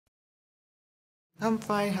I'm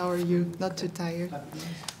fine. How are you? Not too tired? A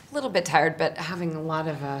little bit tired, but having a lot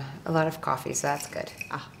of coffee, so that's good.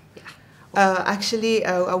 Yeah. Actually,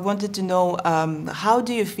 I wanted to know how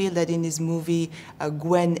do you feel that in this movie,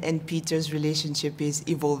 Gwen and Peter's relationship is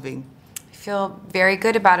evolving? I feel very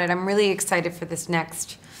good about it. I'm really excited for this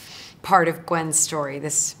next part of Gwen's story.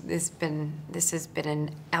 This has been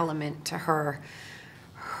an element to her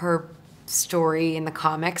story in the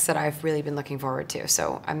comics that I've really been looking forward to.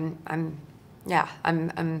 So I'm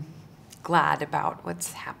glad about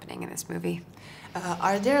what's happening in this movie.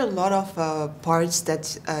 Are there a lot of parts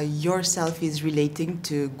that yourself is relating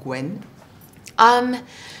to Gwen?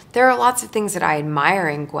 There are lots of things that I admire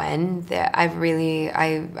in Gwen. That I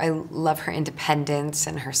love her independence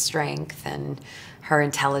and her strength and her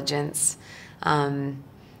intelligence.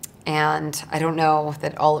 And I don't know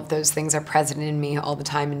that all of those things are present in me all the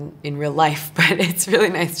time in real life, but it's really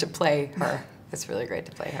nice to play her. It's really great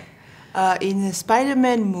to play her. In the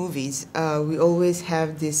Spider-Man movies, we always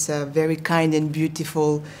have this very kind and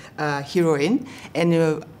beautiful heroine,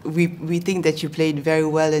 and we think that you played very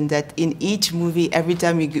well, and that in each movie, every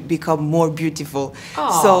time you become more beautiful.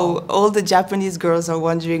 Aww. So all the Japanese girls are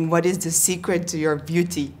wondering, what is the secret to your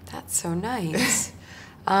beauty? That's so nice.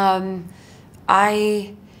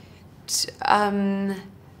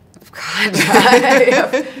 God,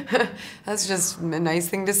 that's just a nice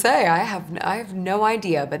thing to say. I have no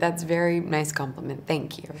idea, but that's a very nice compliment.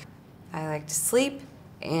 Thank you. I like to sleep,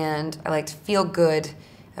 and I like to feel good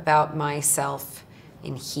about myself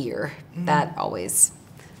in here. Mm-hmm. That always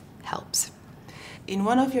helps. In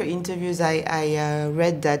one of your interviews, I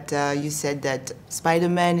read that you said that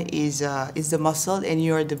Spider-Man is the muscle and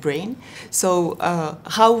you're the brain. So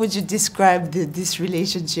how would you describe this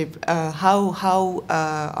relationship? How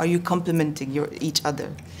are you complementing each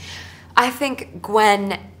other? I think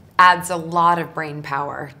Gwen adds a lot of brain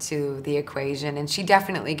power to the equation, and she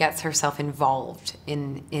definitely gets herself involved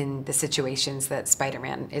in the situations that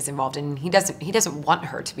Spider-Man is involved in. He doesn't want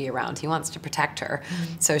her to be around. He wants to protect her.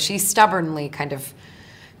 Mm-hmm. So she stubbornly kind of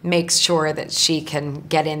makes sure that she can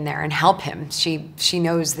get in there and help him. She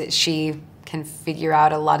knows that she can figure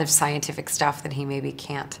out a lot of scientific stuff that he maybe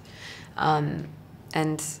can't. And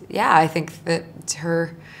yeah, I think that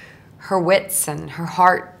her wits and her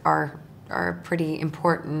heart are a pretty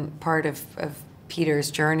important part of Peter's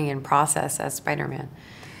journey and process as Spider-Man.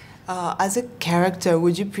 As a character,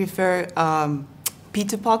 would you prefer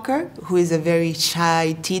Peter Parker, who is a very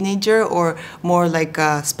shy teenager, or more like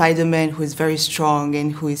Spider-Man, who is very strong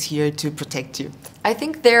and who is here to protect you? I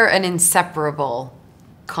think they're an inseparable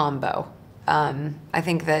combo. I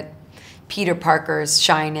think that Peter Parker's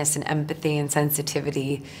shyness and empathy and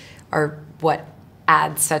sensitivity are what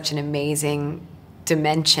adds such an amazing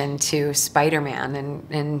dimension to Spider-Man,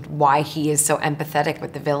 and why he is so empathetic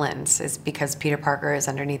with the villains is because Peter Parker is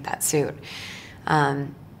underneath that suit.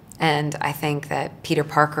 And I think that Peter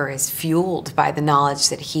Parker is fueled by the knowledge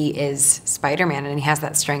that he is Spider-Man, and he has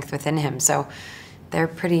that strength within him. So they're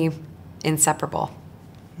pretty inseparable.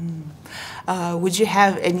 Would you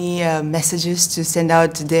have any messages to send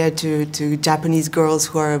out there to Japanese girls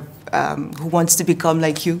who wants to become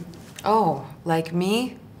like you? Oh, like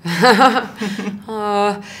me? I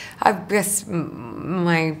guess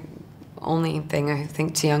my only thing I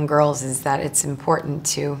think to young girls is that it's important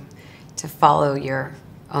to follow your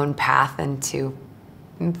own path and to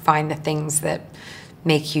find the things that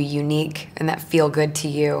make you unique and that feel good to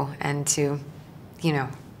you, and to,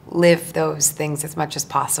 live those things as much as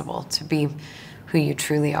possible, to be who you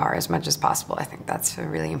truly are as much as possible. I think that's a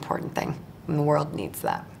really important thing, and the world needs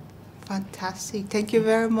that. Fantastic. Thank you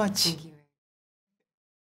very much. Thank you.